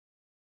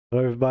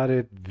Hello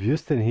everybody,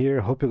 Houston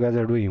here. Hope you guys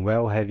are doing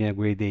well, having a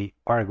great day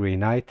or a great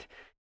night.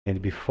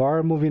 And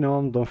before moving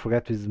on, don't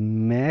forget to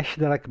smash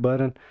the like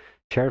button,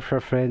 share with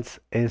your friends,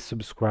 and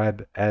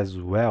subscribe as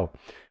well.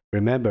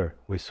 Remember,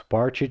 we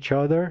support each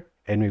other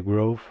and we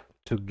grow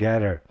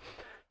together.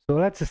 So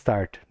let's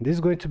start. This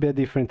is going to be a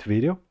different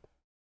video.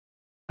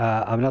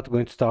 I'm not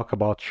going to talk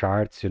about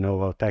charts,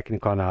 or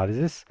technical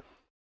analysis,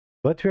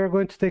 but we are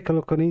going to take a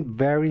look on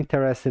very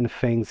interesting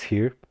things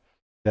here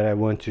that I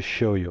want to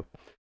show you.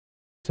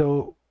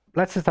 So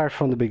let's start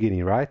from the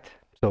beginning, right?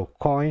 So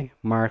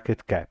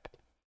CoinMarketCap.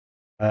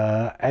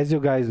 As you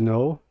guys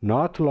know,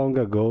 not long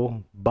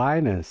ago,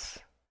 Binance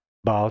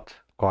bought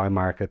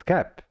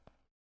CoinMarketCap.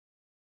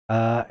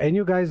 And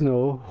you guys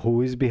know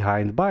who is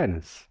behind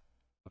Binance.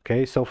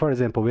 Okay, so for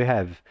example, we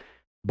have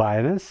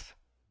Binance,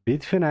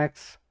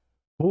 Bitfinex,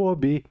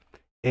 Huobi,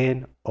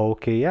 and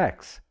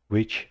OKX,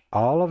 which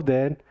all of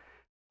them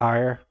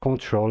are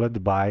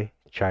controlled by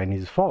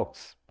Chinese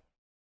folks.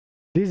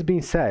 This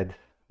being said,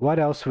 what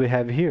else we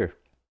have here?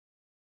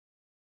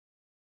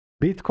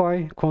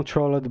 Bitcoin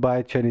controlled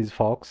by Chinese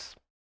folks,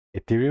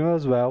 Ethereum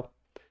as well,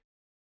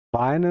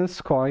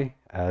 Binance Coin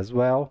as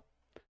well,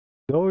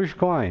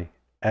 Dogecoin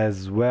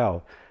as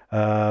well.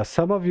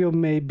 Some of you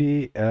may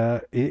be,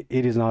 it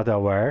is not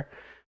aware,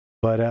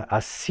 but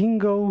a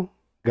single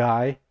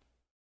guy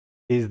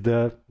is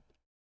the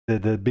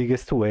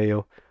biggest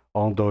whale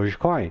on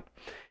Dogecoin.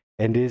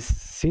 And this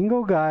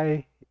single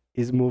guy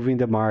is moving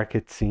the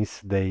market since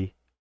day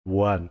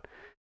one.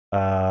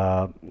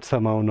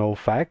 Some unknown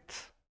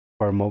facts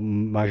for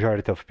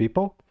majority of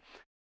people.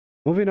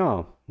 Moving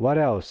on, what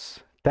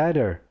else?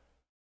 Tether,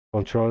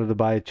 controlled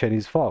by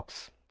Chinese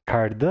folks.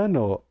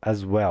 Cardano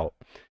as well.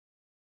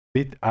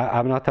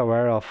 I'm not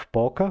aware of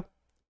Polka,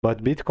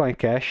 but Bitcoin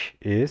Cash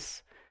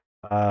is,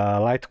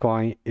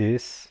 Litecoin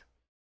is,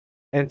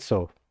 and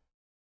so.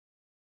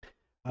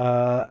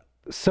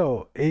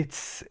 So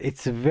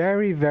it's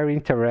very, very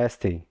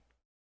interesting,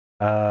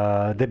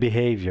 the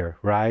behavior,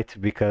 right?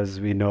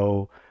 Because we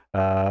know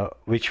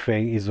which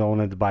thing is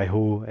owned by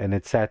who and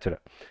etc.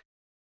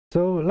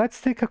 So let's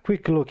take a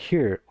quick look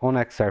here on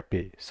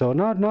XRP. So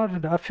not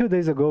a few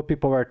days ago,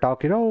 people were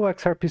talking, oh,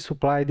 XRP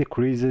supply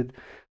decreased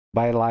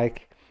by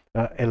like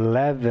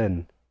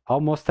 11,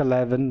 almost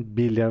 11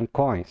 billion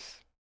coins.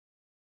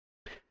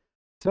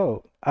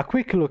 So a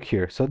quick look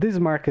here. So this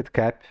market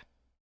cap,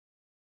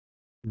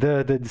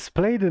 the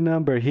displayed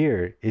number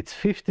here, it's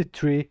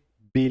 $53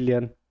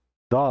 billion,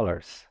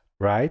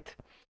 right?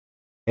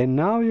 And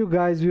now you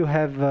guys will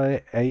have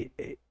a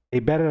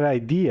better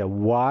idea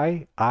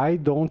why I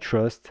don't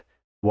trust,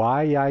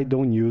 why I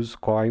don't use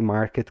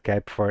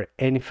CoinMarketCap for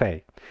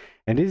anything.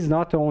 And this is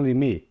not only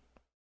me,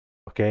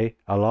 okay?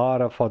 A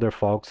lot of other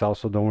folks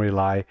also don't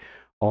rely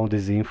on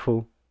this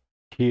info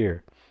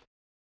here.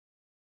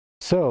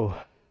 So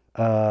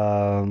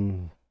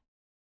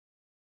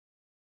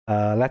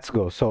let's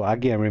go. So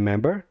again,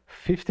 remember,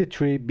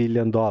 $53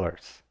 billion,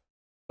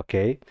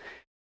 okay?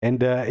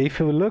 And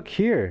if you look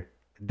here,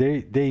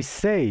 they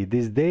say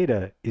this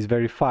data is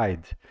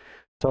verified.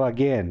 So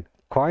again,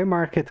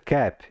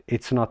 CoinMarketCap,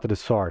 it's not the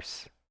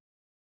source,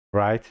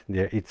 right?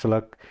 It's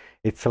like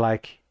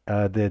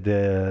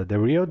the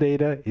real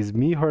data is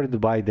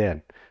mirrored by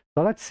them.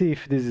 So let's see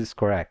if this is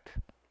correct.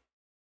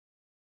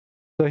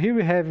 So here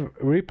we have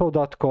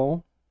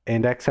Ripple.com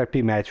and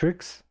XRP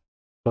metrics.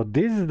 So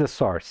this is the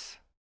source,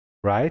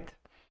 right?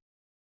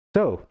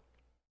 So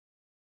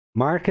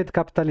market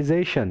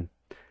capitalization,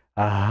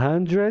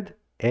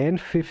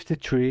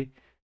 $153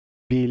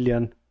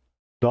 billion.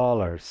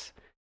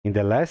 In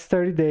the last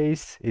 30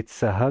 days, it's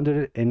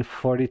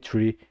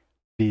 $143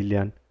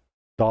 billion.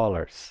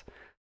 So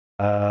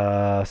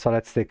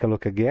let's take a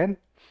look again.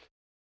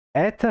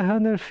 At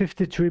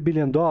 $153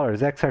 billion,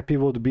 XRP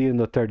would be in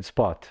the third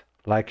spot,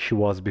 like she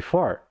was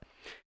before.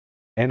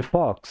 And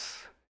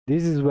folks,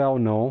 this is well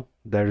known.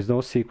 There is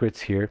no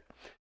secrets here.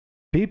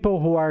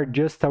 People who are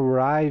just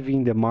arriving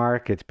in the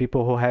market,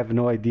 people who have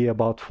no idea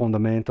about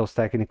fundamentals,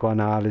 technical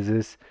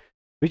analysis,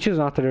 which is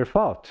not their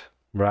fault,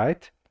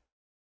 right?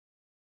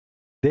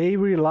 They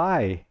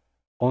rely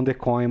on the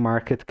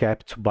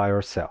CoinMarketCap to buy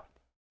or sell.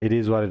 It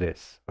is what it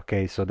is.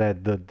 Okay, so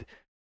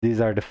these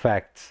are the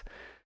facts.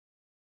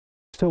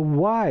 So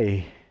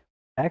why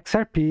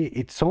XRP,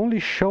 it's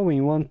only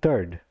showing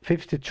 1/3,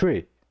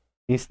 53,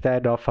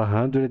 instead of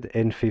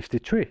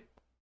 153,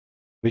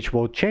 which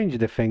will change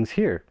the things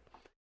here.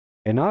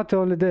 And not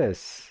only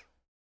this,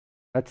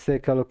 let's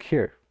take a look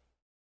here.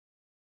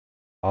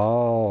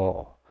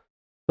 Oh,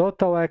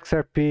 total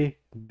XRP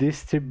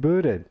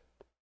distributed,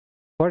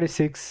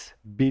 46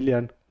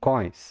 billion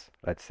coins.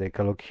 Let's take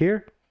a look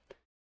here.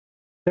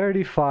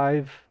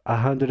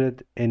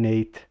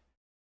 108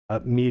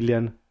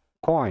 million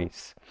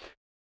coins.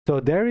 So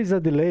there is a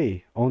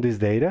delay on this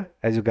data,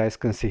 as you guys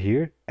can see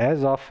here,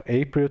 as of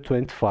April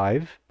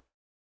 25.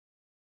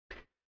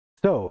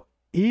 So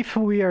if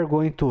we are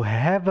going to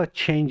have a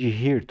change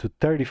here to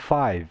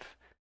 35,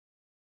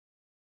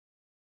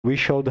 we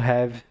should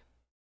have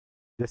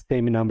the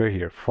same number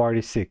here,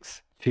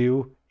 46,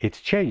 till it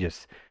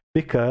changes.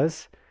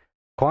 Because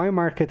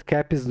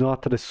CoinMarketCap is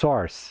not the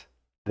source.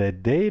 The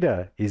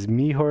data is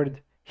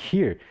mirrored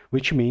here,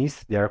 which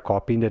means they are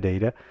copying the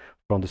data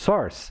from the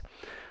source.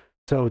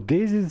 So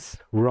this is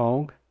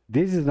wrong.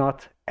 This is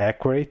not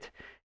accurate.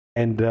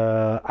 And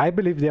I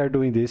believe they are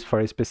doing this for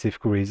a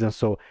specific reason.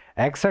 So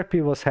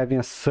XRP was having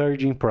a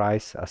surge in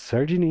price, a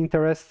surge in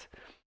interest,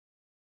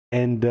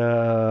 and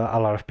a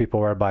lot of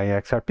people were buying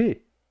XRP,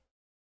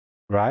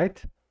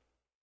 right?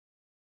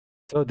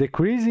 So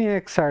decreasing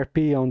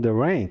XRP on the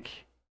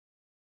rank,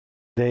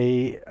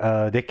 they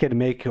can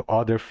make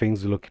other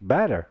things look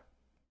better,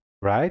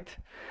 right?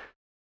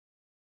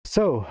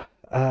 So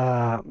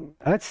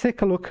let's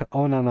take a look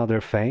on another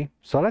thing.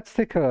 So let's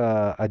take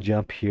a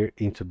jump here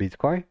into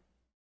Bitcoin.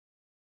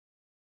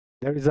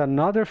 There is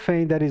another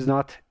thing that is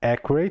not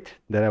accurate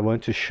that I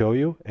want to show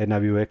you, and I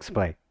will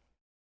explain.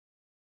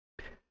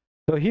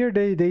 So here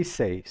they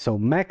say, so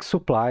max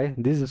supply,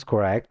 this is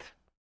correct.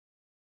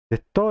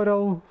 The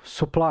total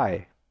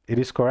supply, it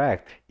is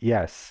correct,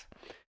 yes.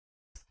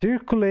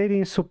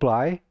 Circulating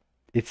supply,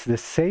 it's the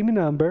same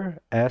number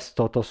as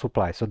total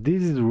supply. So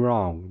this is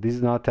wrong. This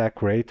is not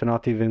accurate,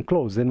 not even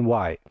close. And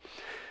why?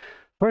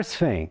 First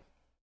thing,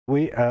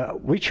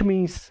 which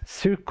means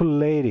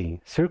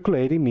circulating.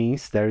 Circulating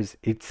means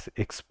it's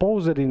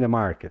exposed in the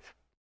market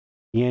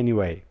in any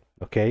way.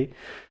 Okay.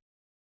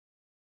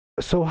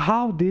 So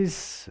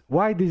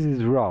why this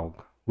is wrong?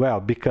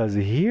 Well, because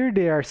here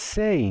they are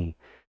saying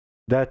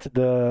that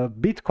the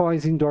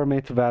Bitcoins in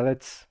dormant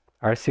wallets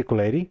are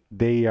circulating.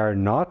 They are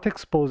not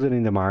exposed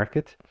in the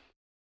market.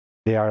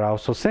 They are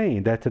also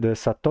saying that the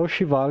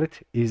Satoshi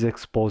wallet is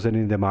exposed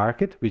in the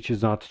market, which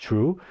is not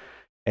true.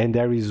 And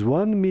there is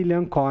 1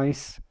 million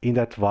coins in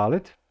that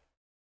wallet,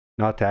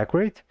 not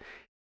accurate.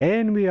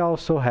 And we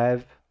also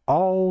have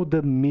all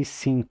the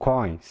missing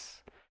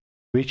coins,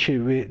 which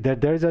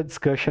there's a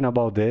discussion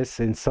about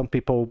this. And some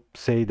people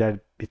say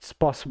that it's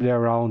possibly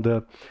around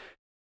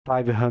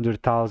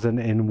 500,000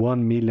 and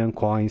 1 million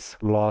coins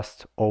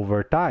lost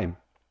over time.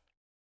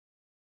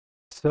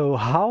 So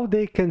how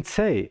they can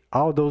say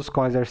all those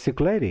coins are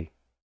circulating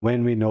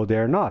when we know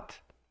they're not?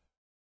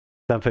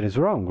 Something is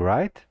wrong,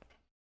 right?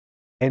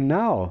 And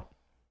now,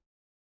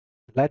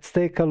 let's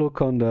take a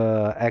look on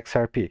the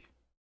XRP.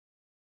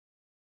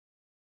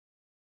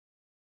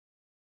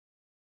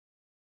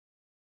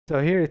 So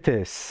here it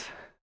is,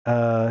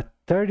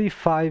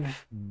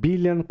 35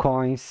 billion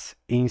coins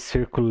in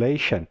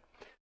circulation.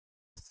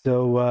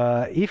 So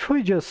if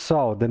we just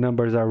saw the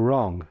numbers are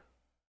wrong,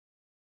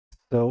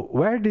 so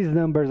where these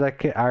numbers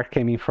are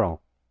coming from?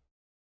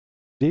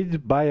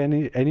 Did by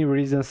any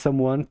reason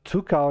someone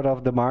took out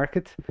of the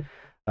market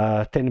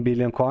 10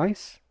 billion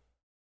coins?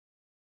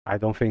 I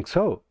don't think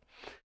so.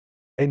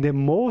 And the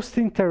most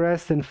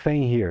interesting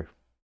thing here,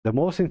 the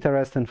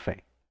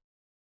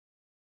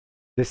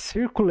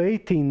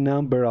circulating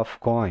number of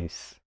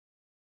coins.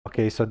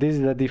 Okay, so this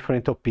is a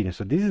different opinion.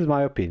 So this is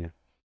my opinion.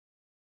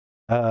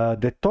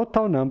 The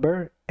total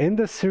number and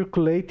the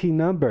circulating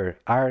number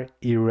are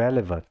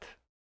irrelevant.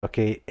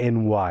 Okay,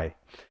 and why?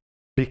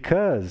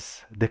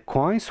 Because the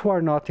coins who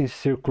are not in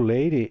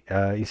circulation,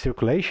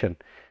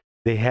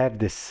 they have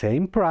the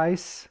same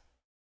price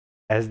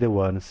as the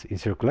ones in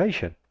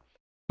circulation.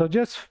 So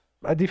just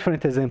a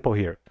different example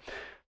here.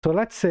 So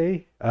let's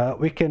say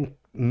we can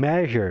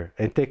measure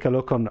and take a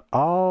look on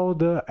all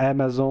the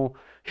Amazon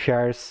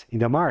shares in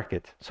the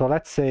market. So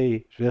let's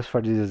say, just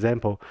for this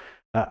example,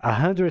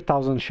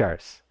 100,000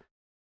 shares.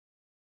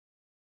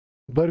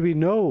 But we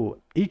know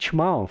each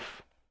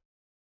month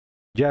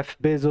Jeff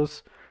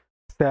Bezos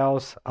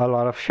sells a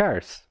lot of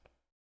shares.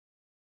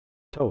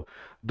 So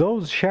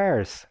those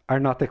shares are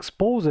not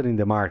exposed in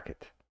the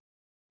market,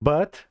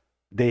 but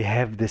they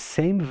have the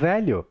same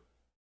value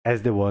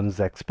as the ones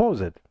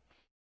exposed.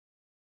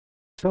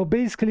 So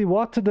basically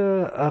what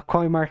the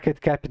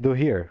CoinMarketCap do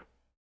here,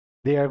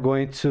 they are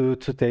going to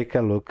take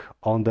a look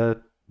on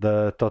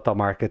the total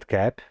market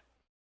cap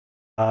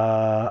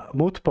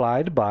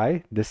multiplied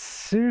by the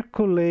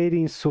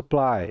circulating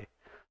supply.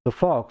 So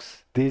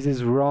folks, this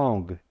is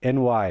wrong.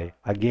 And why?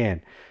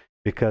 Again,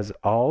 because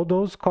all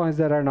those coins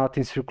that are not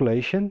in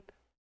circulation,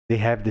 they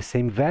have the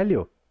same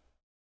value.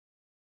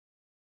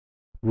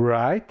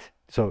 Right?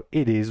 So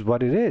it is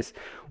what it is.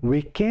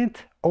 We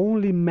can't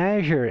only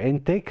measure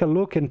and take a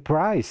look and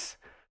price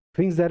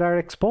things that are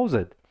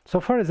exposed.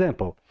 So for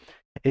example,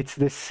 it's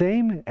the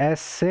same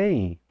as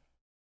saying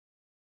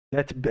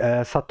that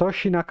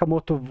Satoshi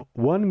Nakamoto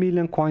 1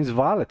 million coins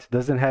wallet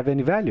doesn't have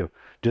any value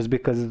just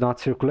because it's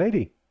not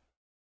circulating.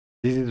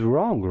 This is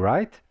wrong,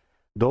 right?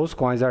 Those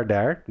coins are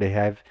there. They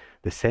have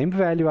the same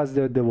value as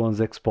the ones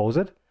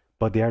exposed,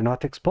 but they are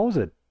not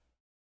exposed.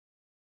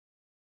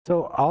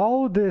 So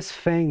all this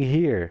thing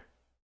here,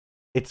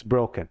 it's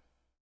broken.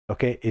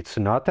 Okay, it's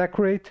not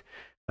accurate.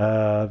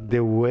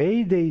 The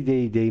way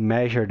they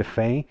measure the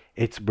thing,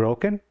 it's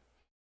broken.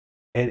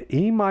 And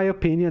in my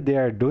opinion, they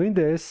are doing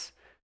this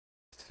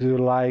to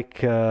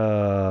like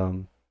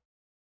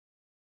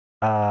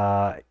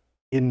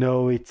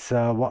it's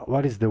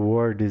what is the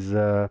word is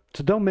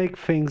to don't make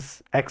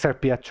things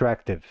XRP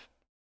attractive,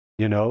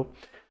 you know.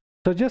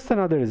 So just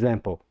another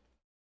example.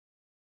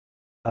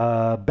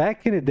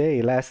 Back in the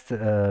day, last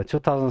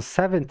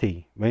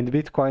 2017, when the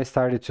Bitcoin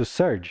started to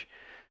surge,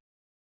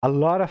 a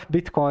lot of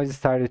Bitcoins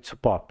started to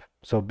pop.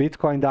 So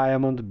Bitcoin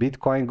Diamond,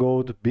 Bitcoin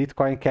Gold,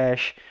 Bitcoin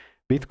Cash,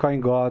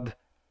 Bitcoin God,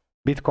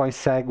 Bitcoin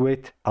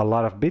Segwit, a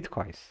lot of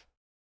Bitcoins.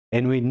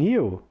 And we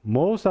knew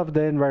most of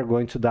them were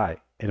going to die,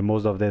 and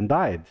most of them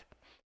died.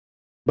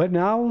 But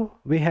now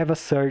we have a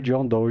surge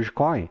on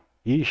Dogecoin,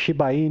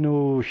 Shiba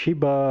Inu,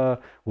 Shiba,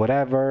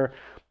 whatever,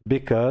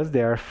 because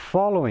they are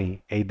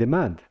following a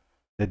demand,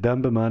 the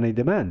dumb money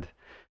demand.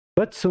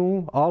 But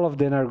soon all of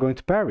them are going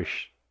to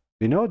perish.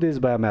 We know this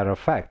by a matter of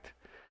fact.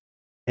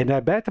 And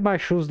I bet my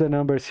shoes the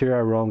numbers here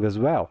are wrong as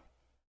well.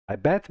 I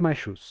bet my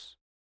shoes.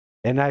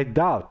 And I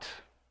doubt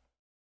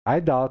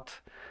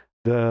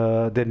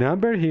the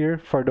number here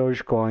for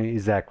Dogecoin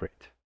is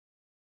accurate.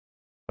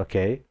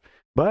 Okay?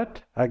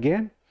 But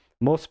again,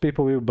 most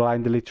people will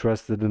blindly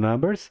trust the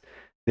numbers.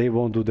 They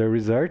won't do their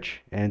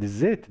research, and this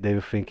is it. They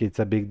will think it's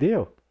a big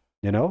deal,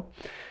 you know?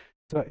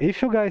 So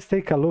if you guys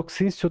take a look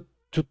since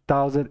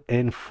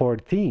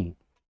 2014,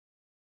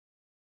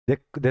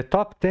 the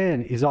top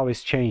 10 is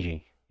always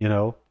changing, you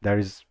know? There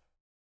is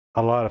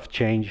a lot of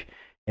change,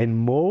 and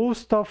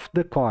most of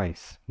the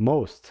coins,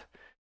 most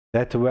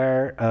that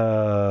were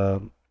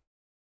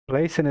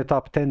placed in the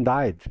top 10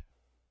 died.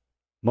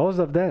 Most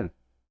of them,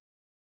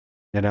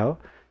 you know?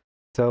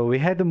 So we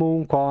had the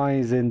moon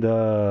coins and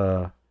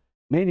the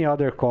many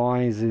other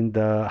coins and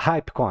the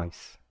hype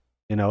coins,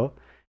 you know,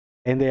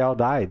 and they all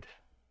died.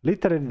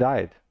 Literally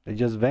died. They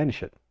just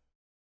vanished.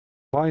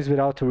 Coins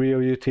without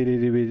real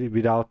utility,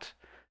 without,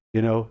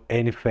 you know,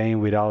 anything,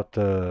 without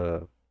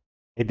a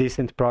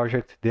decent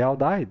project, they all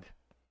died.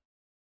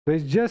 So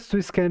it's just to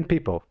scam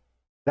people.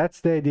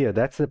 That's the idea.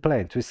 That's the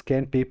plan. To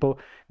scam people,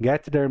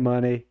 get their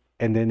money,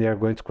 and then they are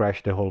going to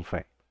crash the whole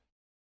thing.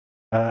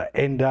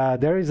 And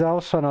there is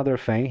also another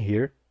thing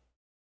here,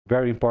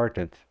 very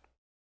important.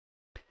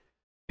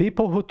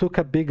 People who took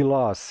a big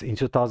loss in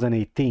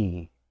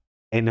 2018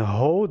 and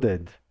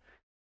holded,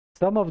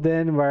 some of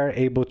them were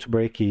able to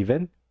break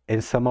even,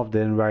 and some of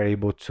them were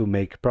able to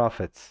make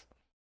profits.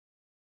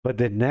 But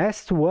the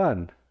next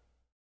one,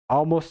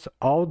 almost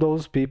all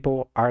those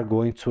people are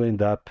going to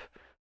end up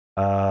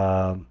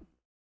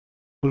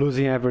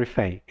losing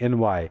everything. And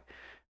why?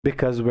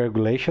 Because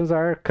regulations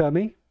are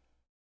coming,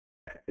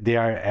 they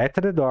are at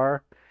the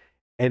door,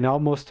 and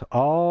almost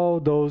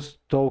all those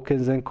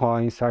tokens and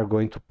coins are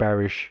going to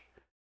perish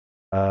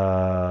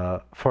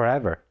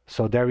forever.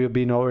 So there will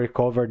be no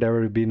recover, there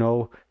will be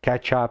no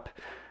catch up,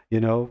 you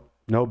know,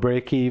 no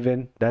break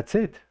even. That's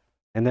it.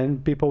 And then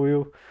people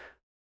will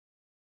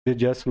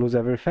just lose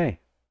everything.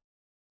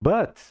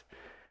 But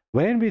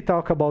when we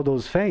talk about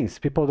those things,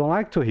 people don't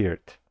like to hear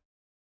it.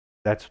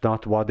 That's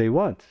not what they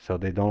want, so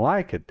they don't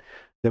like it.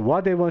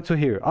 What they want to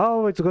hear,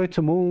 oh, it's going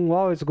to moon,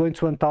 oh, it's going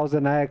to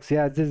 1000x,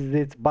 yeah, this is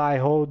it, buy,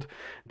 hold,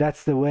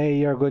 that's the way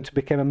you're going to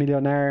become a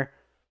millionaire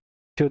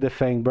till the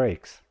thing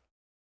breaks.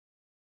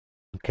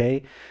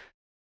 Okay,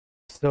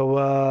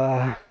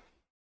 so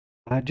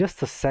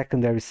just a second,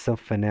 there is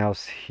something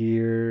else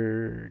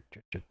here.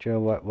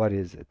 What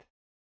is it?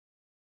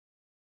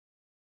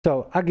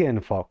 So again,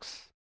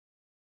 folks,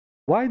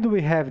 why do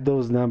we have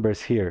those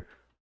numbers here,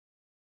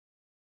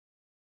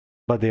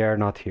 but they are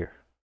not here?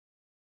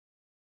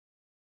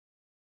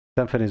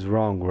 Something is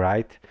wrong,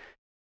 right?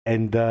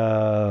 And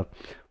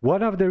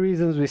one of the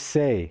reasons we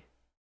say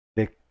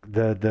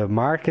the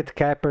market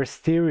cappers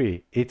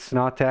theory, it's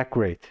not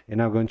accurate,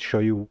 and I'm going to show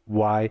you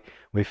why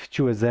with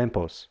two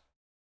examples.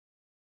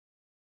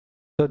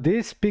 So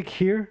this peak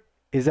here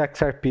is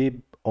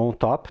XRP on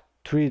top,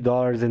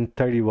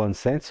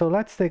 $3.31. So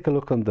let's take a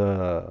look on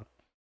the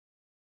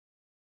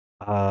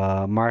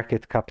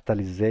market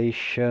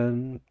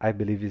capitalization. I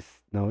believe it's,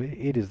 no,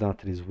 it is not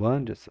this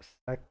one. Just a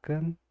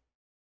second.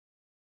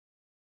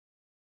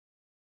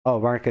 Oh,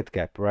 market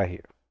cap right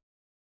here.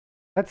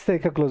 Let's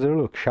take a closer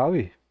look, shall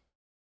we?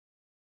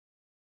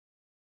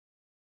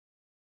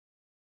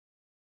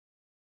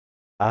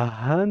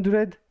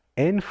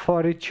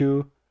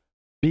 $142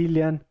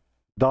 billion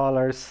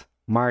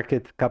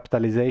market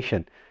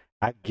capitalization.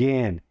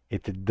 Again,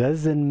 it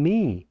doesn't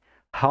mean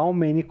how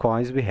many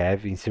coins we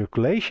have in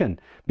circulation,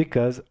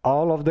 because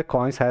all of the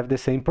coins have the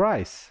same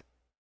price,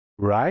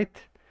 right?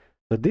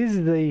 So this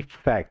is the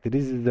fact,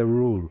 this is the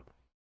rule.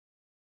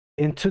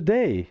 And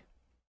today,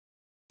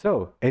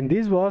 and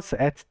this was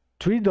at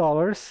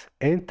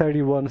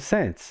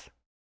 $3.31,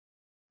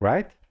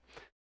 right?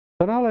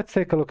 So now let's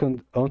take a look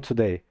on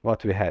today,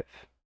 what we have.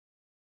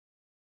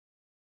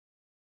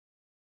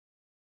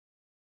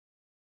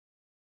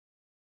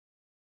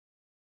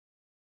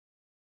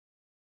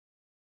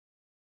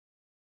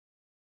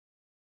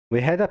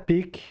 We had a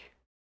peak.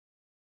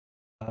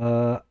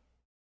 It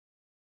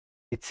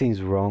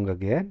seems wrong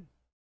again.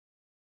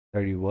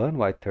 31,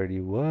 why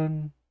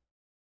 31?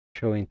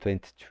 Showing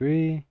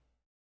 23.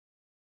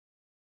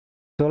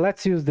 So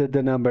let's use the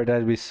number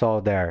that we saw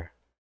there.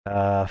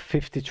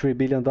 $53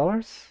 billion.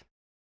 Let's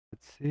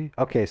see.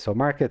 Okay, so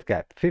market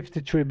cap,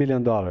 $53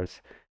 billion.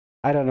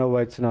 I don't know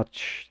why it's not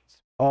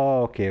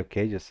Oh,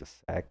 okay, just a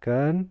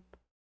second.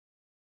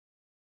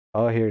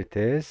 Oh, here it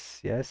is.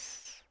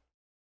 Yes.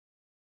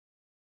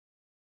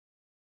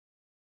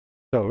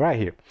 So right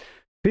here,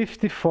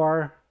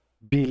 $54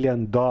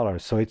 billion.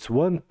 So it's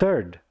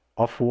 1/3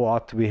 of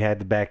what we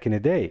had back in the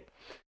day.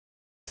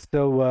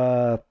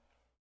 So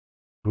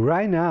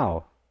right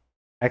now,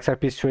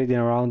 XRP is trading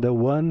around the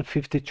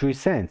 153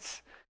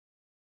 cents.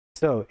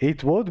 So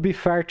it would be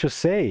fair to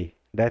say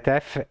that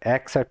if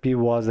XRP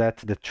was at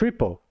the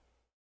triple,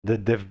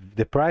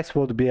 the price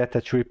would be at a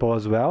triple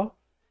as well.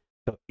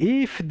 So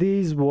if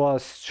this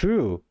was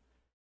true,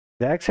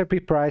 the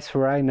XRP price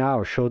right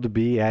now should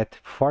be at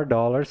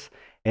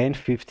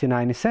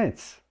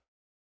 $4.59,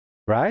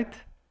 right?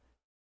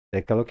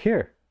 Take a look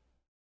here,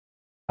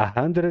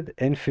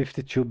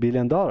 $152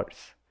 billion.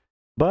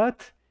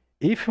 But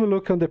if you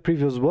look on the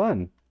previous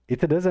one, it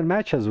doesn't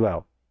match as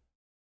well.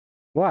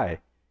 Why?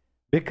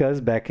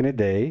 Because back in the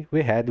day,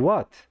 we had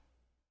what?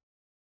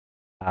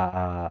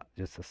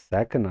 Just a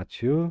second,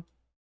 not you.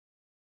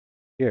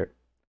 Here,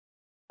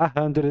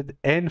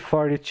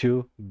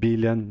 $142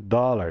 billion.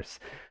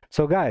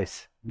 So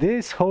guys,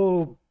 this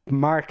whole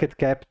market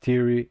cap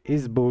theory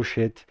is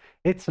bullshit.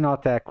 It's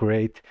not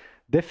accurate.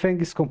 The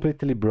thing is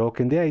completely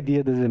broken. The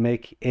idea doesn't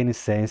make any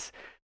sense.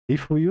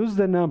 If we use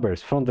the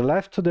numbers from the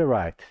left to the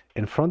right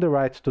and from the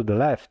right to the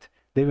left,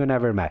 they will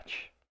never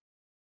match.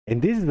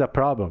 And this is the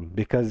problem,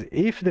 because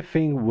if the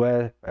thing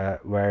were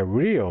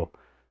real,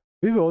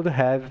 we would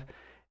have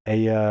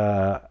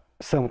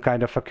some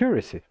kind of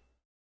accuracy,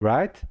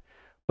 right?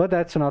 But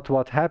that's not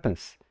what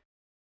happens.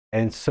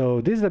 And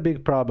so this is a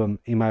big problem,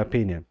 in my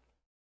opinion.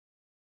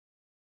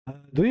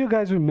 Do you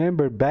guys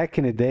remember back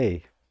in the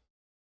day?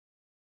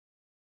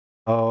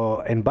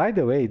 Oh, and by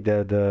the way,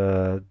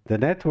 the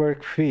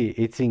network fee,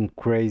 it's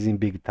increasing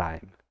big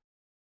time.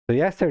 So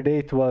yesterday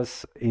it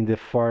was in the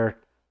 4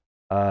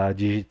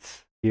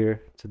 digits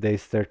here. Today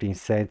is 13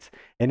 cents.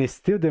 And it's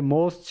still the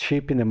most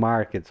cheap in the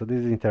market. So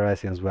this is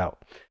interesting as well.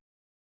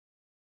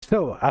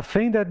 So a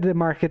thing that the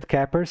market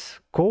cappers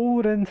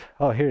couldn't,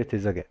 oh, here it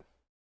is again,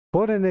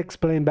 couldn't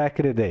explain back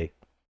in the day.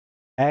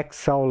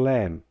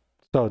 XLM.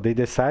 So they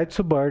decide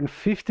to burn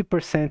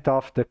 50%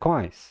 of the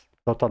coins,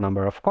 total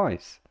number of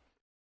coins.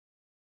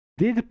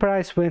 Did the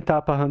price went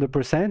up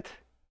 100%?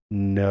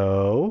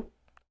 No.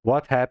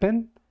 What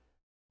happened?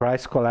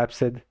 Price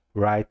collapsed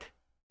right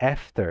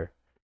after.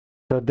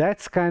 So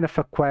that's kind of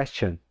a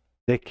question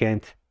they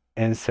can't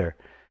answer.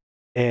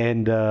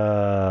 And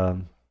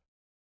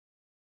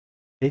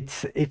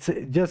it's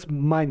just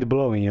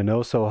mind-blowing, you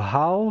know? So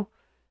how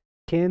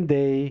can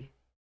they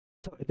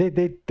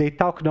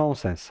talk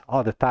nonsense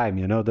all the time,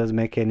 you know? Doesn't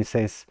make any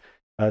sense.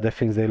 The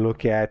things they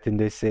look at and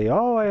they say,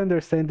 oh, I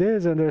understand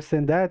this, I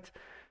understand that,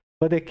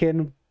 but they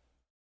can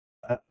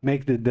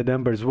make the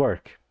numbers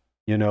work,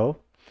 you know?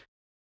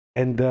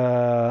 And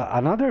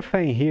another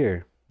thing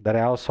here that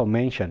I also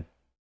mentioned.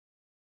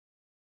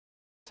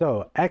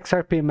 So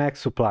XRP max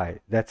supply,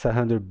 that's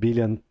 100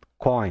 billion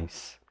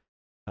coins.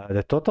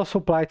 The total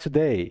supply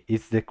today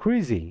is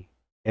decreasing.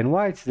 And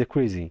why it's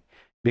decreasing?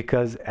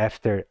 Because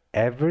after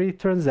every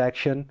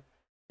transaction,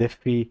 the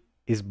fee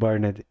is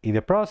burned in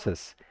the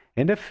process,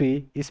 and the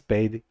fee is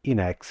paid in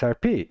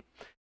XRP.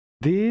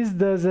 This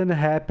doesn't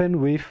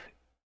happen with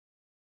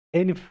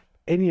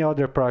any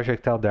other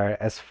project out there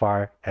as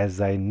far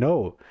as I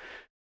know.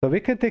 So we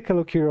can take a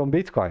look here on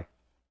Bitcoin.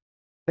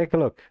 Take a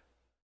look.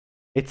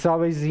 It's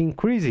always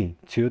increasing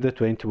to the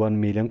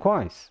 21 million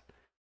coins.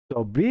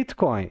 So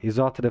Bitcoin is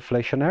not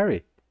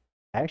deflationary.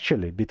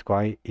 Actually,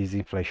 Bitcoin is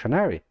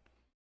inflationary.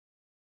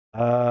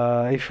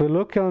 If we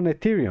look on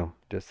Ethereum,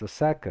 just a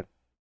second.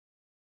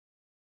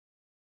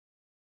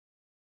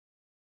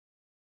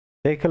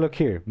 Take a look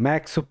here,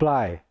 max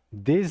supply.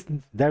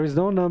 There is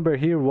no number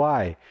here.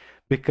 Why?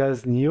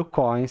 Because new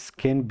coins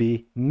can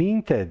be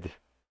minted.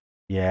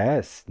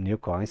 Yes, new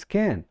coins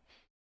can.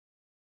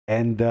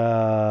 And they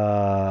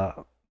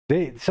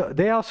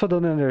also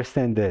don't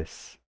understand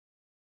this.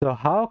 So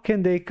how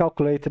can they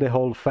calculate the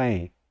whole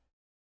thing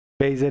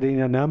based in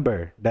a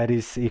number that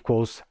is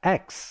equals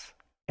X?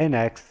 And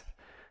X,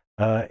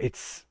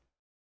 it's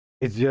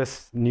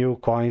just new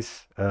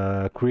coins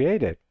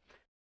created.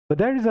 But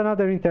there is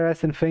another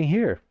interesting thing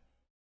here.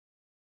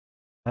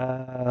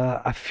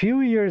 A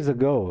few years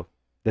ago,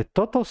 the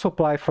total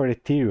supply for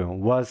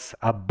Ethereum was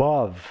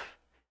above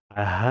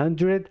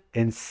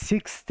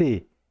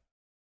 160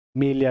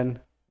 million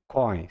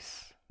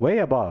coins, way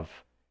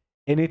above,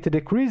 and it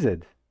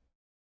decreased.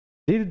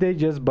 Did they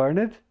just burn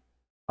it?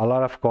 A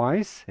lot of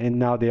coins, and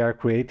now they are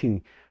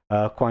creating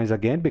coins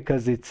again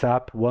because it's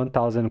up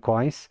 1,000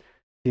 coins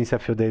since a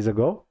few days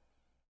ago?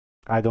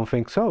 I don't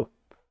think so.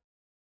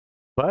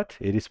 But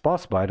it is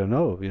possible. I don't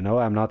know. You know,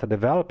 I'm not a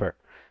developer.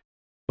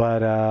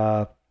 But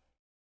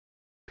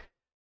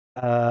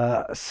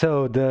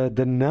so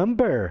the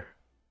number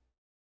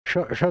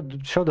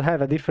should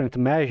have a different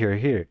measure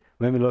here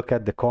when we look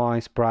at the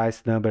coins,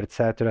 price, number,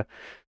 etc.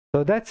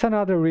 So that's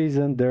another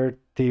reason their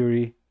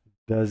theory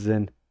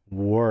doesn't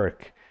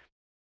work.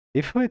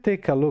 If we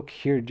take a look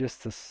here,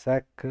 just a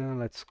second,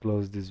 let's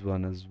close this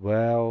one as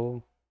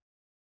well.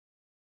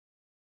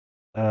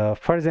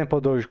 For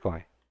example,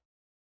 Dogecoin.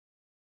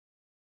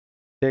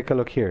 Take a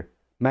look here.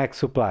 Max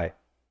supply.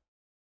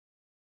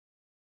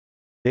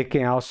 They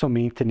can also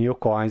mint new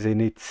coins,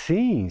 and it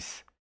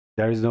seems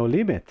there is no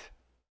limit.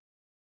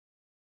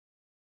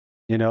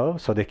 You know,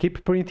 so they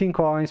keep printing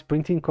coins,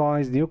 new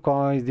coins, new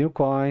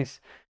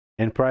coins,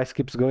 and price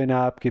keeps going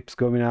up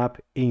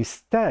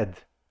instead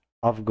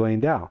of going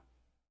down.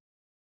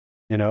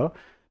 You know,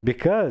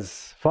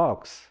 because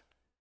folks,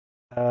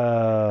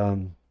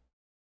 this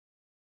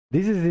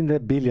is in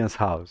the billions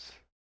house.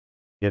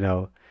 You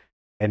know,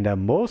 and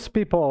most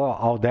people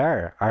out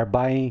there are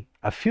buying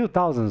a few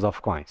thousands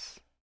of coins.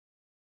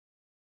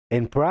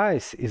 And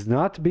price is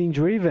not being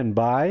driven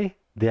by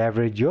the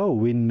average Joe.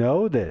 We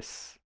know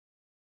this.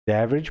 The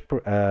average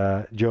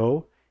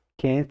Joe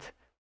can't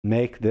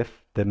make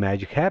the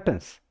magic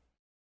happens.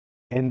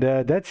 And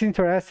that's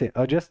interesting.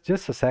 Oh, just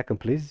a second,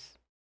 please.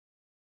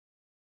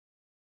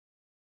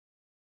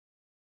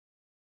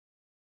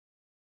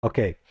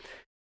 Okay.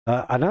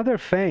 Another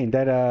thing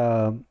that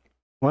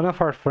one of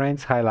our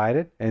friends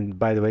highlighted, and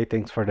by the way,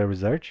 thanks for the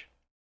research.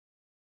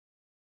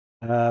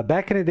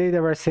 Back in the day, they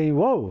were saying,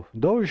 whoa,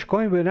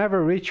 Dogecoin will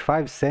never reach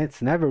 5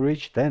 cents, never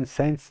reach 10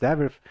 cents,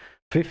 never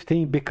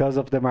 15 because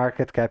of the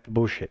market cap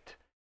bullshit.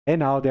 And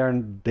now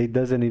they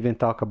doesn't even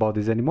talk about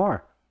this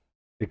anymore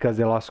because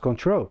they lost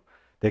control.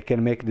 They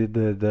can make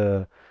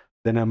the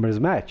numbers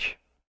match.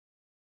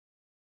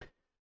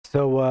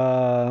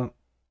 So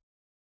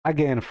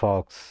again,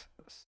 folks,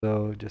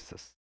 so just a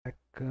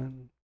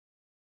second.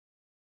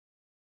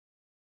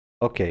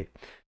 Okay.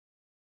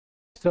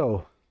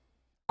 So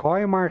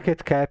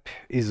CoinMarketCap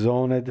is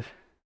owned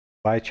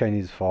by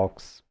Chinese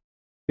folks.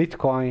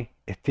 Bitcoin,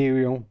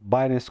 Ethereum,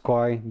 Binance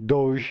Coin,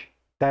 Doge,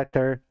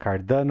 Tether,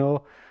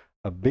 Cardano,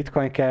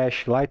 Bitcoin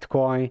Cash,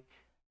 Litecoin,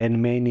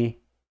 and many,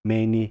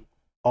 many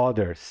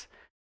others.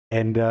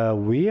 And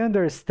we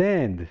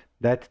understand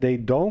that they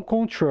don't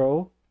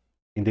control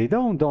and they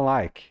don't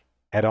like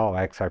at all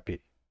XRP,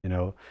 you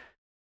know.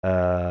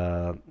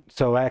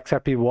 So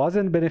XRP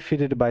wasn't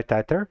benefited by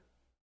Tether.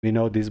 We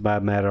know this by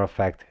a matter of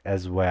fact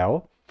as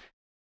well.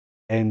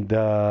 And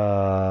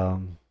I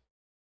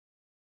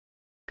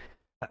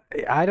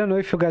don't know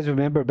if you guys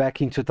remember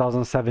back in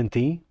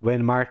 2017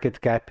 when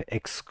market cap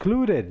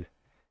excluded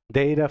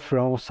data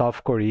from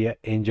South Korea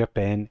and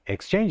Japan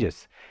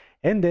exchanges.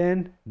 And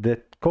then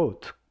the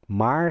quote,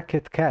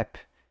 market cap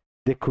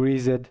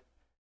decreased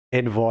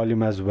and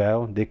volume as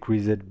well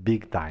decreased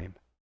big time.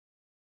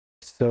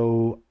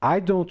 So I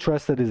don't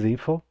trust this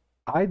info.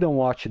 I don't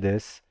watch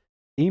this.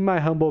 In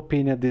my humble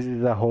opinion, this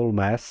is a whole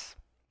mess,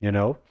 you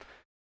know.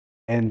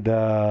 And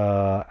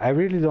I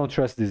really don't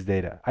trust this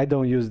data. I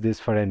don't use this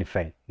for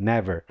anything.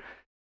 Never.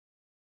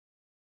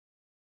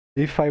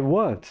 If I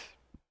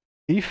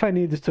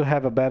need to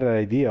have a better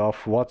idea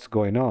of what's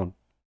going on,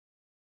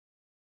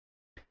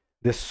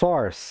 the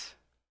source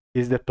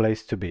is the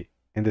place to be.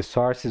 And the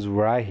source is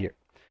right here.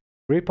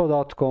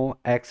 Ripple.com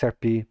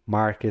XRP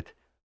market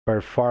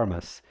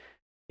performance.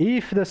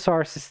 If the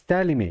source is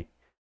telling me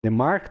the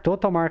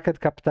total market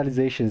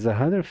capitalization is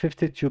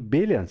 152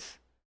 billions,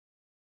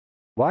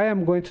 why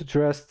I'm going to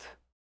trust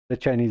the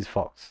Chinese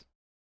folks?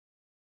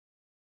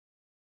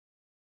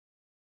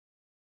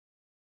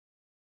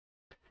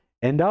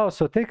 And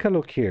also take a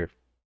look here.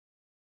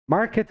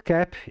 Market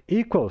cap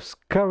equals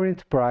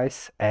current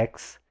price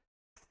x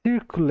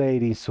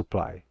circulating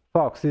supply.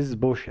 Folks, this is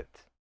bullshit.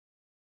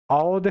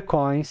 All the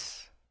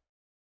coins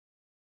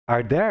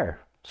are there.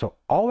 So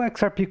all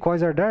XRP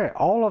coins are there.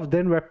 All of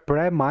them were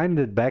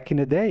pre-mined back in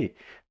the day.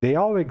 They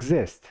all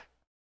exist.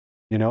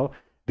 You know,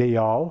 they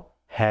all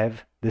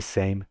have the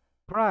same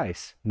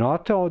price.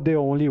 Not all the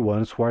only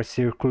ones who are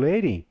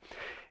circulating.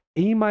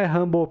 In my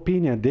humble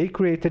opinion, they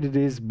created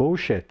this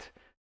bullshit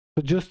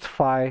to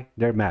justify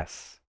their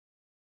mess.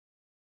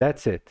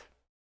 That's it.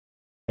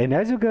 And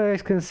as you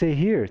guys can see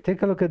here,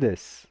 take a look at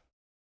this.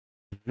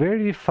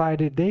 Verify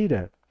the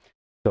data.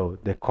 So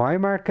the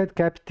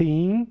CoinMarketCap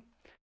team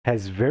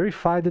has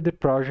verified the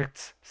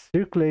project's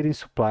circulating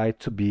supply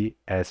to be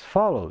as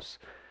follows.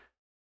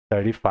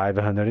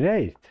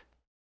 3,508.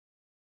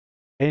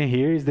 And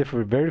here is the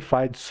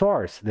verified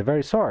source, the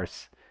very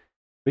source,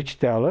 which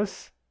tells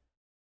us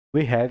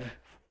we have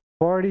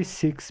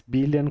 46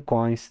 billion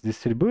coins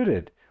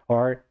distributed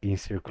or in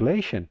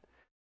circulation.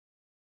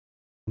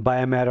 By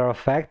a matter of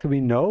fact, we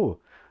know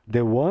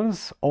the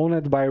ones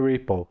owned by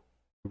Ripple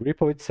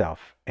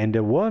itself, and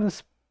the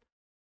ones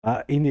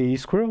in the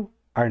escrow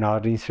are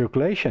not in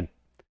circulation,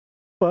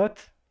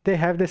 but they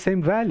have the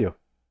same value.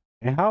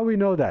 And how we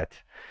know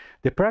that?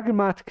 The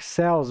pragmatic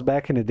sales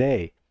back in the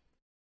day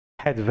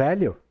had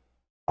value.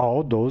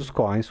 All those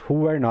coins who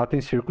were not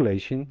in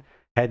circulation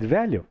had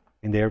value,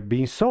 and they're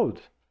being sold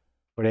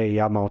for a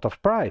amount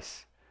of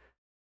price.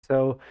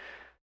 So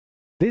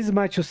this is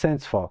my 2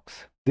 cents,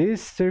 folks.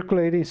 This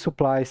circulating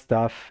supply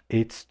stuff,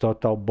 it's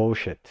total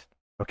bullshit.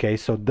 Okay,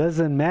 so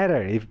doesn't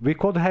matter if we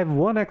could have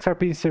one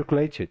XRP in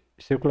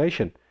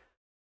circulation,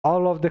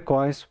 all of the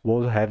coins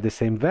will have the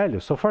same value.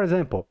 So for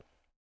example,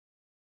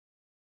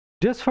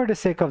 just for the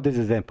sake of this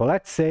example,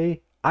 let's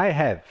say I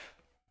have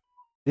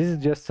This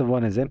is just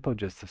one example.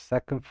 Just a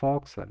second,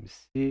 folks. Let me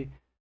see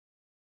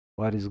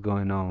what is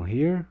going on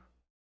here.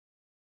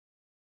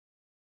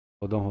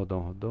 Hold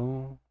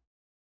on.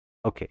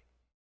 Okay.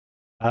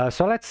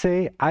 So let's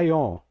say I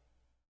own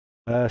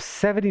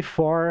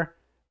 74,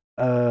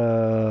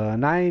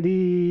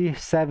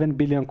 97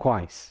 billion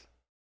coins.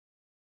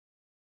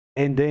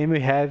 And then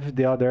we have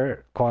the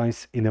other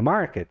coins in the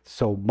market.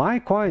 So my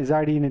coins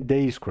are in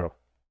the escrow,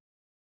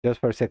 just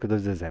for the sake of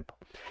this example.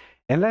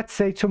 And let's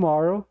say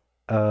tomorrow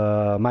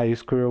my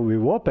escrow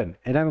will open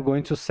and I'm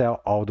going to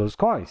sell all those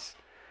coins.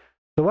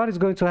 So what is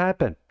going to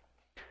happen?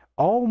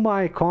 All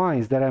my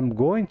coins that I'm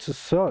going to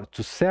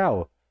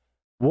sell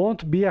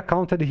won't be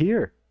accounted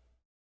here,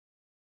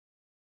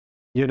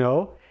 you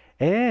know?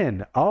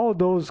 And all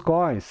those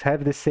coins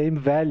have the same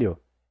value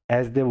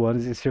as the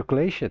ones in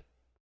circulation.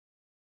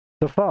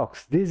 So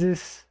folks, this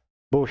is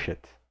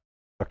bullshit,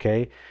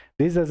 okay?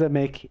 This doesn't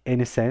make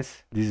any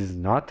sense. This is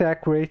not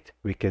accurate.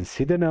 We can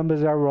see the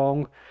numbers are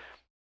wrong.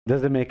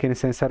 Doesn't make any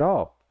sense at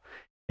all.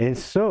 And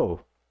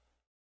so,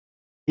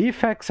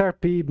 if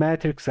XRP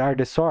metrics are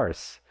the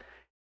source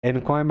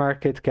and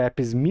CoinMarketCap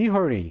is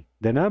mirroring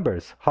the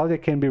numbers, how they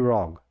can be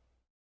wrong?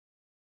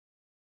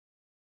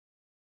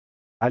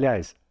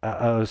 Aliás,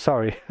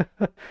 sorry,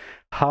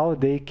 how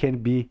they can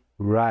be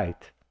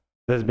right?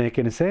 Doesn't make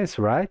any sense,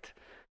 right?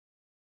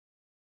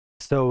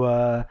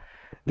 So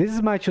this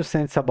is my 2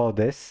 cents about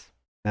this.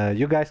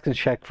 You guys can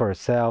check for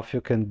yourself.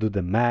 You can do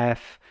the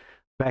math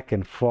back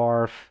and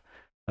forth.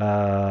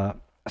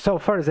 So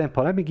for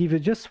example, let me give you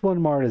just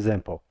one more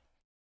example.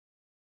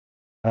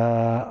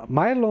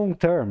 My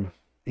long-term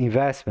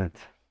investment,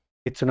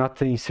 it's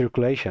not in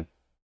circulation,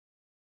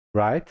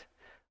 right?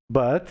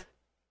 But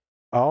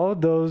all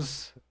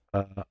those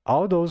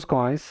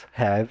coins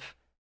have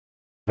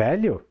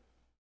value.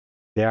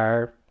 They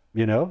are,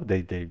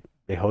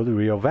 they hold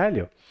real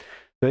value.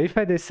 So if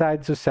I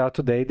decide to sell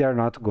today, they are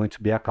not going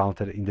to be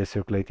accounted in the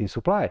circulating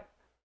supply.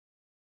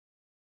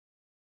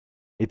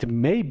 It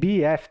may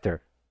be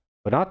after,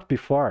 but not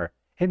before,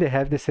 and they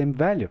have the same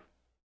value.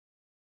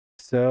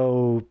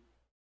 So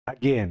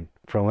again,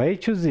 from A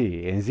to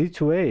Z and Z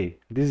to A,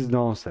 this is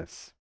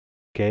nonsense.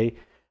 Okay,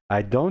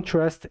 I don't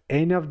trust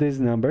any of these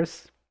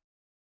numbers,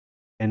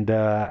 and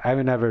I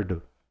will never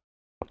do.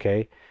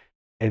 Okay,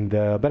 and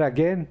but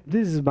again,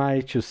 this is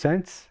my 2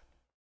 cents,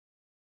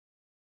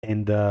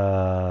 and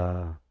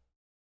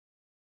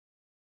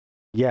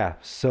yeah.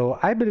 So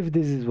I believe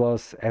this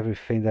was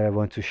everything that I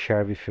want to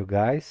share with you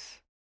guys.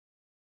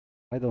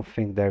 I don't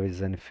think there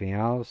is anything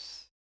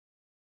else.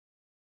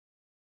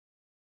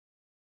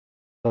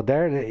 So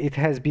there, it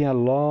has been a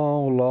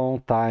long,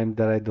 long time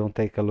that I don't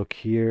take a look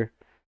here,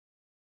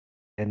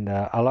 and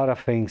a lot of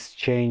things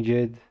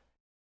changed.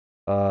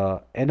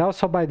 And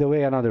also, by the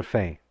way, another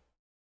thing,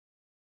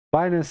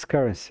 Binance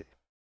currency.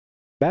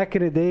 Back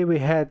in the day, we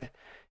had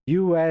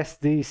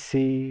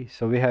USDC,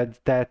 so we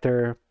had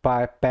Tether,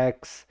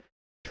 PEX,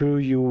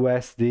 True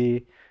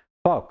USD.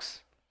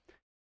 Folks,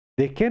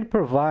 they can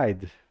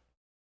provide,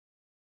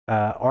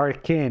 or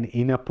can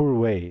in a poor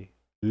way,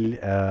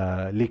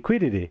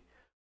 liquidity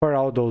for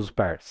all those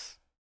pairs.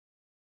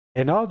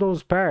 And all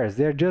those pairs,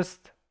 they're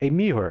just a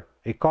mirror,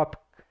 a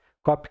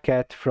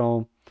copycat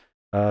from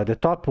the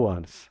top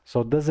ones.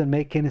 So it doesn't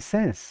make any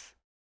sense.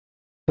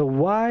 So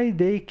why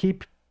they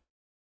keep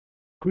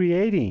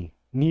creating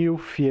new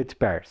fiat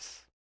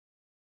pairs?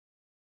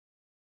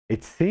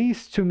 It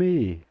seems to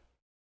me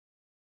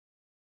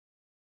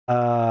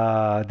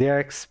they are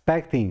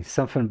expecting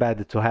something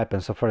bad to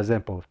happen. So for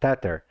example,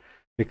 Tether,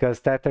 because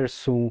Tether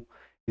soon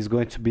is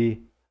going to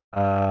be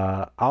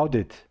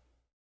audited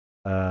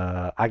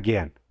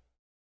again,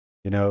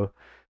 you know.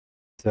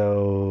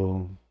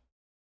 So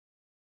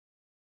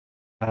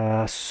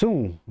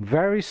soon,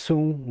 very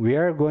soon, we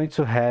are going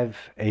to have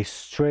a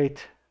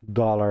straight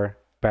dollar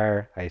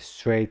pair, a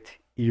straight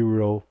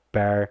euro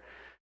pair,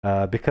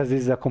 because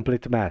it's a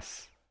complete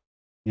mess,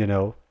 you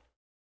know.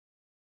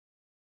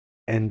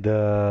 And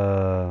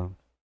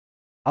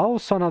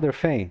also another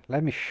thing,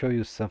 let me show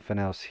you something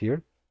else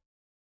here.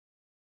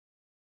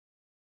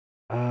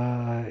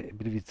 I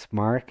believe it's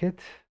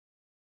market.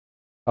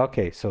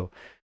 Okay, so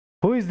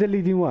who is the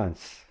leading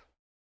ones?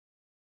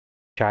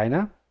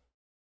 China.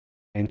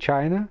 And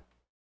China,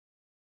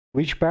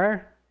 which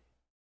pair?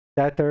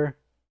 Tether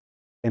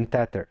and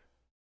Tether.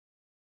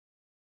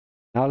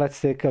 Now let's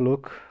take a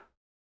look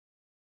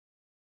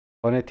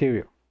on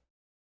Ethereum.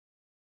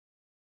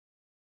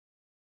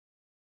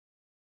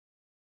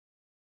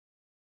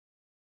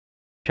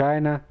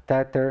 China,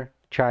 Tether,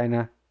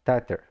 China,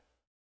 Tether.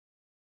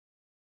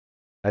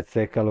 Let's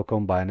take a look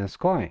on Binance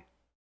Coin.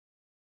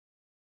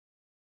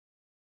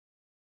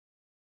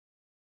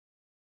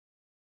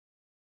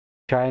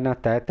 China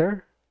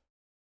Tether,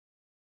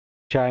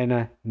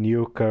 China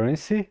new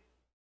currency,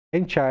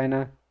 and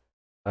China.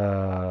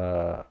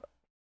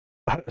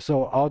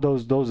 So all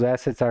those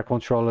assets are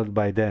controlled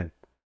by them.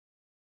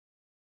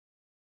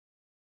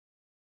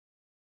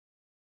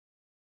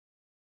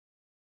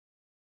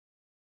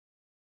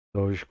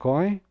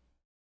 Dogecoin,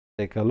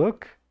 take a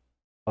look.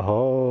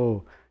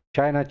 Oh,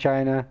 China,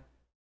 China,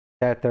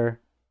 Tether,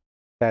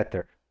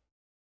 Tether.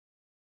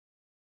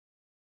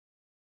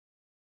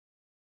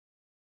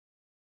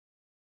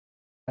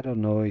 I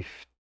don't know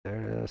if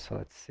there, so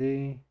let's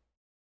see.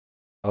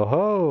 Oh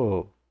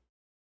ho!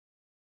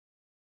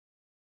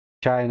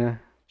 China,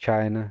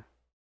 China,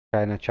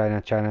 China, China,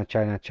 China,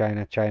 China,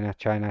 China, China,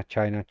 China,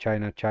 China,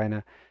 China,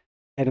 China,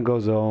 and it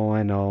goes on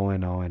and on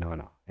and on and on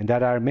and on. And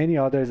there are many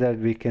others that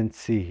we can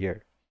see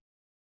here.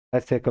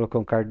 Let's take a look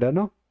on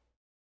Cardano.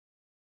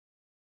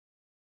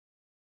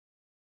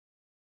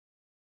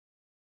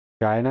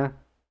 China,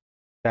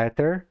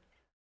 Tether.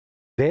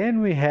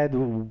 Then we had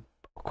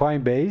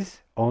Coinbase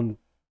on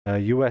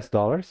US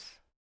dollars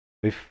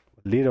with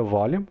little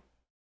volume.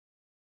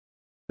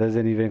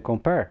 Doesn't even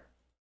compare.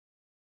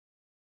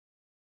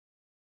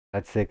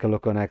 Let's take a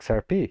look on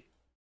XRP.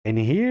 And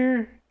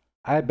here,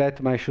 I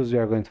bet my shoes we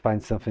are going to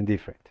find something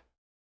different.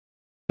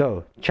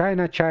 So,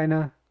 China,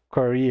 China,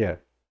 Korea.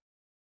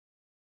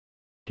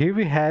 Here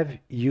we have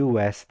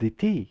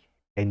USDT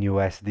and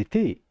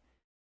USDT.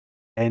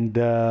 And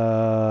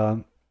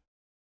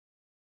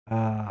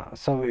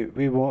so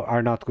we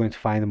are not going to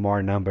find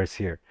more numbers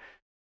here.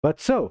 But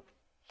so,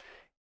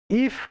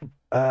 if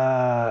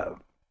this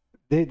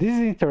is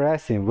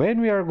interesting, when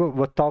we are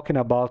talking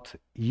about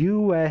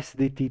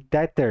USDT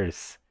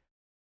tethers,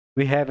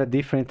 we have a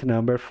different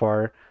number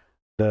for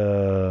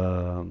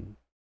the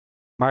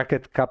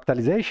market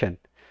capitalization.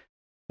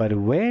 But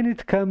when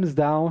it comes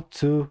down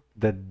to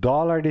the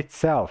dollar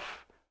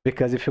itself,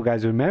 because if you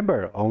guys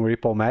remember on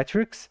Ripple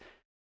metrics,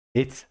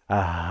 it's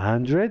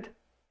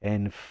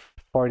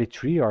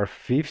 143 or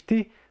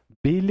 50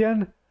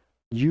 billion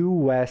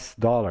US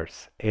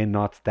dollars and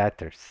not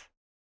tethers.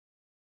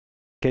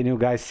 Can you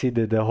guys see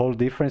the whole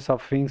difference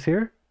of things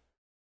here?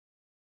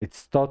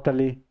 It's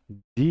totally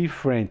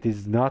different.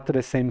 It's not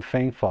the same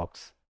thing,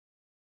 folks.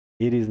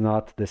 It is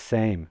not the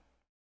same.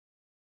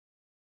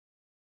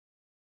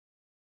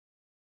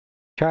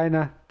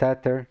 China,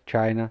 Tether,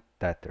 China,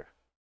 Tether.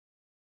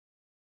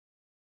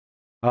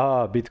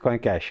 Oh,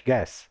 Bitcoin Cash.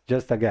 Guess.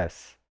 Just a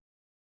guess.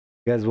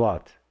 Guess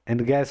what?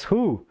 And guess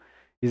who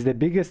is the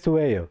biggest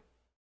whale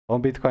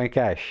on Bitcoin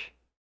Cash?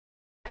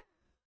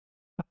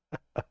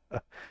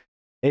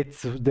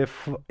 It's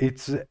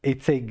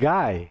a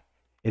guy.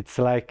 It's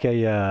like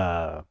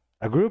a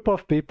group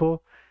of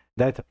people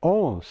that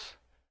owns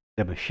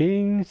the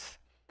machines,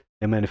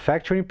 the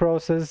manufacturing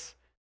process,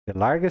 the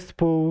largest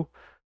pool,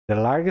 the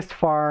largest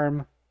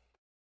farm,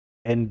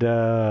 and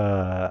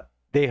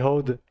they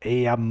hold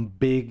a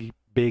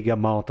big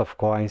amount of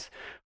coins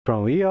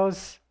from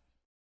EOS,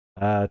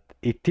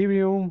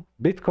 Ethereum,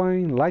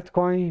 Bitcoin,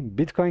 Litecoin,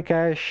 Bitcoin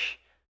Cash,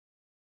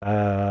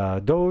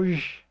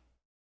 Doge.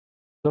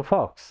 So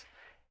folks,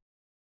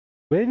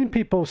 when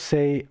people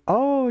say,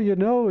 oh, you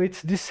know,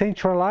 it's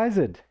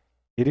decentralized,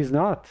 it is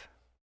not.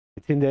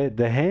 It's in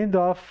the hand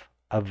of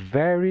a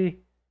very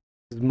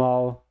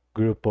small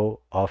group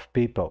of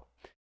people.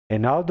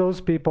 And all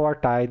those people are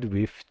tied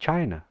with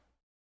China.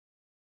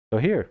 So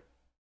here,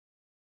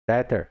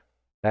 Tether,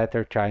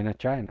 China,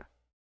 China.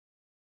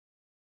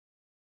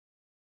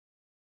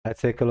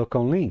 Let's take a look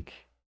on Link.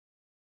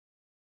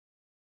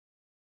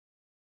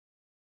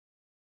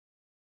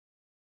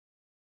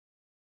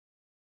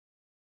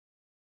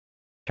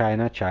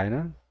 China,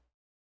 China,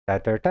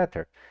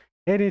 Tether.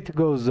 And it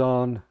goes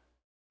on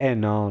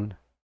and on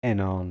and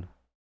on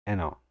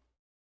and on.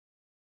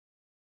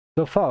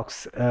 So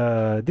folks,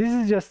 this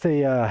is just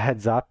a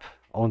heads up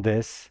on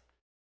this.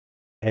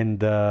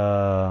 And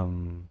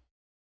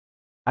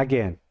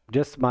again,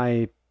 just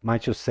my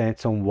 2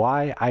 cents on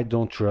why I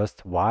don't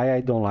trust, why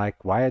I don't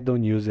like, why I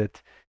don't use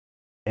it.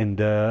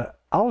 And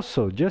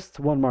also, just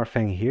one more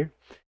thing here.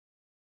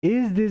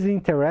 Is this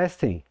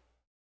interesting?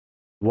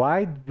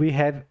 Why we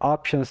have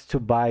options to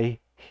buy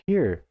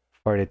here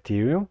for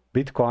Ethereum,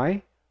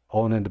 Bitcoin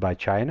owned by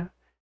China,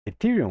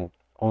 Ethereum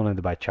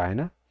owned by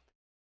China,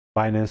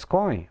 Binance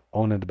Coin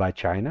owned by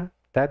China,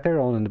 Tether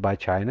owned by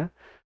China,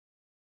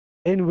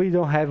 and we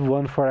don't have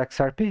one for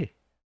XRP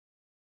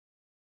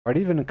or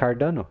even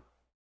Cardano.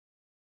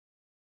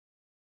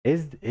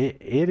 It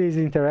is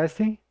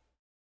interesting.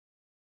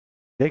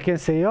 They can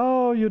say,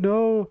 oh, you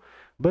know,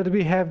 but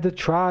we have the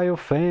trial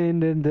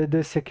fund and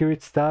the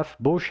security stuff.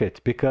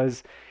 Bullshit,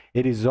 because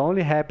it is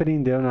only happening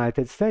in the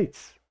United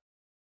States.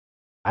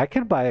 I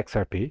can buy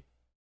XRP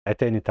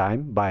at any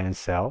time, buy and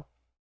sell,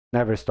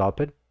 never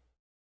stop it.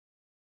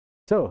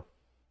 So,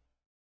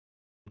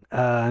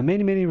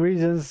 many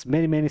reasons,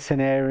 many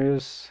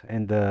scenarios,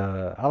 and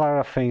a lot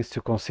of things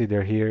to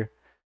consider here.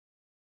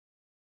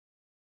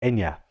 And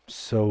yeah,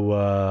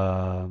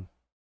 so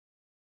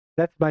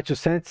that's my 2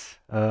 cents.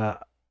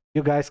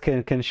 You guys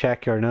can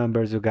check your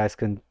numbers. You guys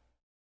can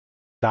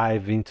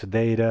dive into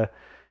data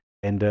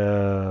and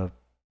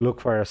look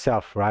for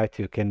yourself, right?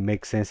 You can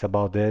make sense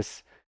about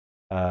this.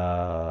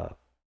 And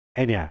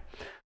yeah.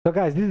 So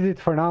guys, this is it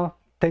for now.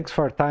 Thanks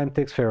for your time.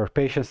 Thanks for your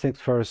patience. Thanks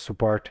for your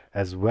support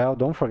as well.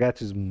 Don't forget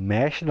to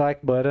smash the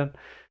like button.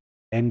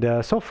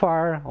 And so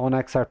far on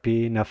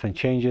XRP, nothing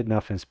changed,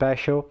 nothing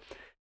special.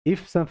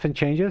 If something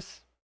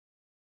changes,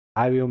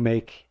 I will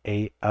make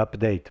a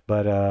update.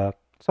 But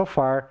so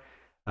far,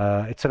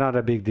 it's not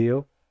a big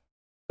deal,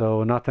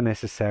 so not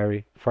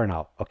necessary for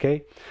now.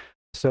 Okay.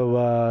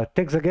 So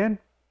thanks again,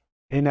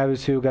 and I will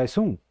see you guys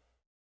soon.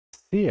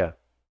 See ya.